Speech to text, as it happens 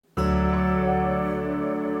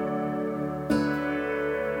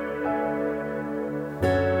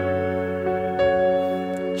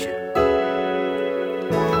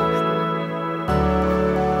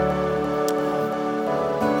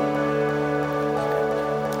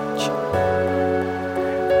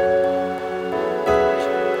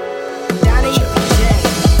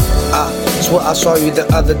Swear I saw you the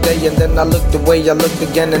other day, and then I looked away, I looked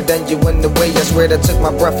again, and then you went away. I swear that took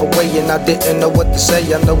my breath away, and I didn't know what to say.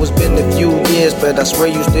 I know it's been a few years, but I swear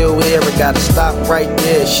you still here. I gotta stop right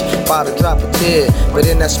there, about to drop a tear. But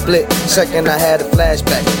in that split second I had a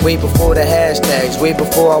flashback, way before the hashtags, way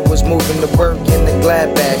before I was moving to work in the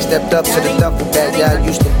glad bag. Stepped up to the duffel bag, yeah, I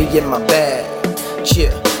used to be in my bag.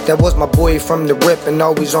 Yeah, that was my boy from the rip, and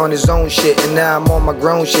always on his own shit. And now I'm on my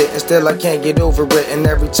grown shit, and still I can't get over it. And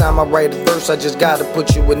every time I write a verse, I just gotta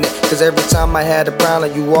put you in it. Cause every time I had a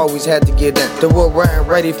problem, you always had to get in. The world wasn't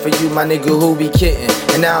ready for you, my nigga, who be kidding?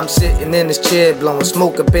 And now I'm sitting in this chair, blowing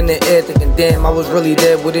smoke up in the air, thinking damn, I was really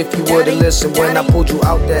there. What if you would've listened when I pulled you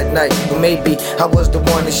out that night? Or maybe I was the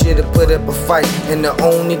one that should've put up a fight. And the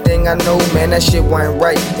only thing I know, man, that shit wasn't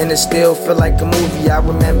right. And it still feel like a movie, I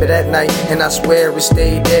remember that night. And I swear it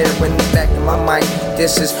stayed there in the back of my mind.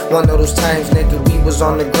 This is one of those times, nigga, we was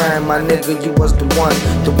on the grind. My nigga, you was the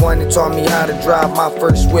one that taught me how to drive my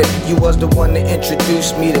first whip. You was the one that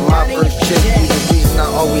introduced me to my first chick. You the reason I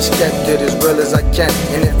always kept it as real as I can.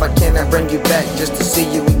 And if I can, I bring you back just to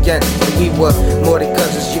see you again. And we were more than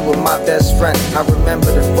cousins, you were my best friend. I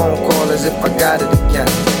remember the phone call as if I got it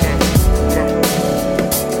again.